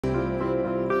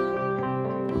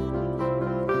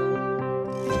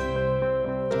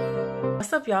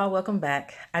What's up, y'all? Welcome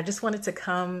back. I just wanted to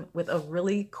come with a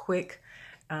really quick,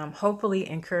 hopefully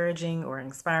encouraging or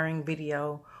inspiring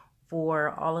video for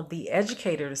all of the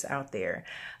educators out there.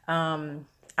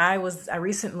 I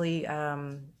recently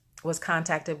was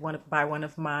contacted by one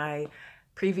of my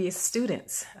previous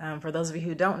students. For those of you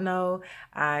who don't know,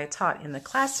 I taught in the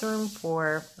classroom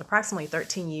for approximately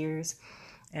 13 years.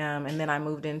 And then I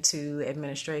moved into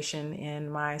administration in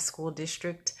my school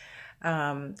district.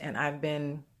 And I've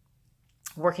been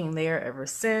working there ever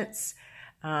since.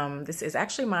 This is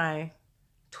actually my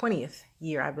 20th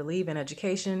year, I believe, in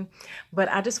education. But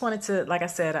I just wanted to, like I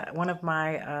said, one of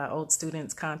my old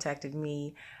students contacted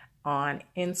me on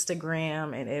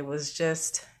Instagram, and it was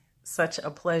just such a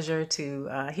pleasure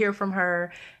to hear from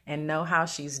her and know how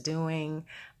she's doing.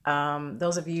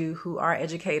 Those of you who are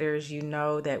educators, you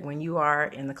know that when you are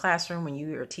in the classroom, when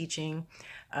you are teaching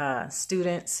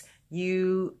students,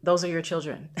 those are your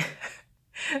children.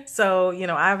 So,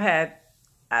 I've had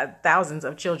thousands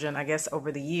of children, I guess,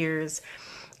 over the years,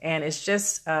 and it's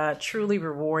just truly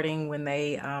rewarding when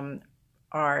they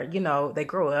they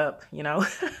grow up,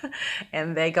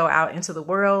 and they go out into the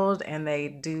world and they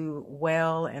do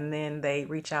well, and then they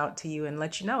reach out to you and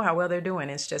let you know how well they're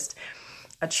doing. It's just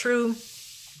a true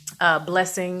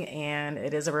blessing, and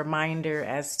it is a reminder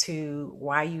as to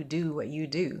why you do what you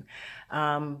do.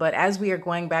 But as we are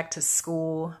going back to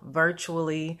school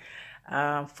virtually,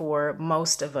 for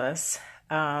most of us,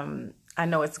 I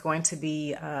know it's going to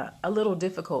be a little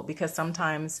difficult because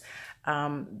sometimes,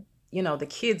 the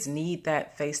kids need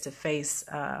that face-to-face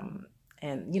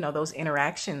and, those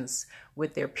interactions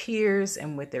with their peers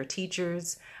and with their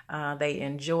teachers. They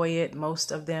enjoy it,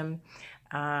 most of them.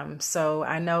 So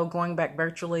I know going back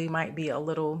virtually might be a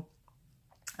little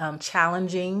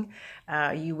challenging.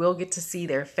 You will get to see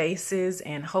their faces,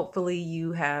 and hopefully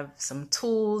you have some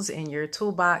tools in your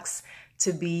toolbox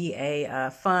to be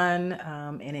a fun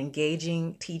and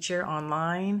engaging teacher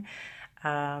online.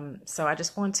 So I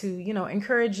just want to,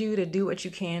 encourage you to do what you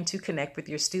can to connect with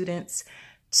your students,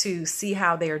 to see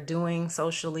how they are doing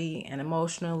socially and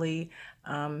emotionally,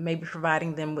 maybe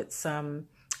providing them with some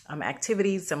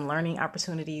activities, some learning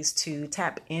opportunities to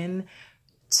tap in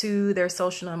to their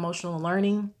social and emotional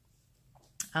learning.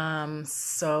 And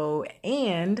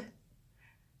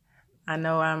I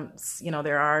know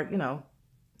there are,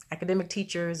 academic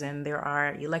teachers, and there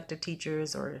are elective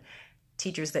teachers or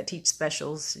teachers that teach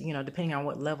specials, depending on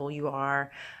what level you are.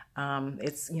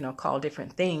 It's, called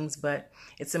different things, but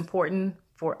it's important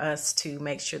for us to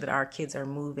make sure that our kids are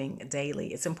moving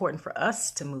daily. It's important for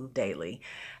us to move daily.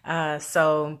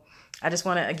 So I just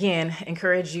want to, again,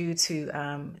 encourage you to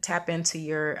tap into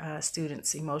your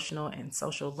students' emotional and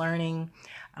social learning.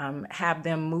 Have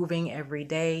them moving every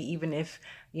day, even if,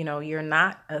 you're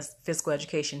not a physical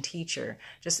education teacher.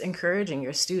 Just encouraging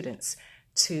your students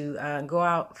to go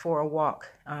out for a walk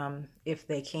if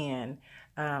they can,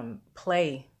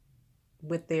 play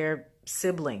with their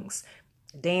siblings,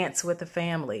 dance with the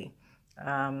family,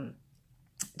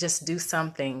 just do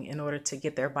something in order to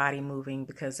get their body moving,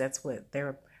 because that's what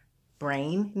their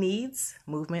brain needs.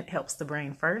 Movement helps the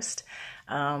brain first,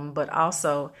 but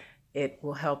also it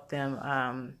will help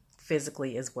them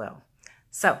physically as well.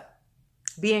 So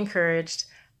be encouraged.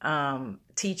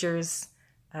 Teachers,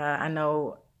 I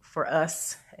know for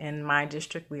us in my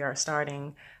district, we are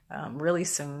starting really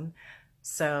soon.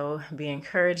 So be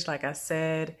encouraged, like I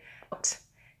said,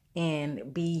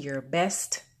 and be your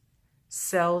best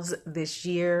selves this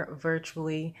year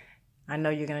virtually. I know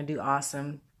you're going to do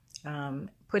awesome.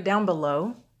 Put down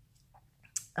below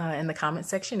in the comment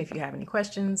section if you have any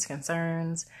questions,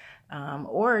 concerns,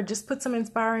 or just put some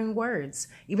inspiring words.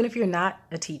 Even if you're not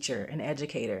a teacher, an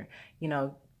educator,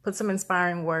 put some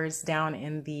inspiring words down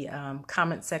in the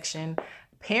comment section.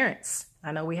 Parents,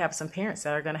 I know we have some parents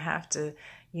that are going to have to,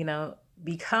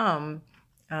 become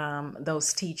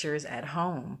those teachers at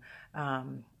home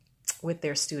with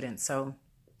their students. So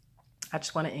I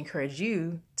just want to encourage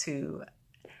you to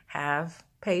have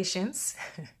patience.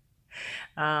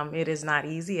 It is not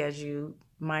easy, as you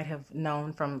might have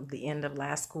known from the end of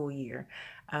last school year,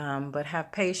 but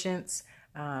have patience.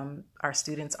 Our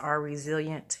students are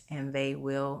resilient, and they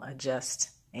will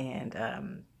adjust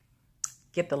and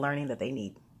get the learning that they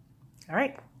need. All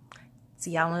right.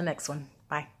 See y'all in the next one.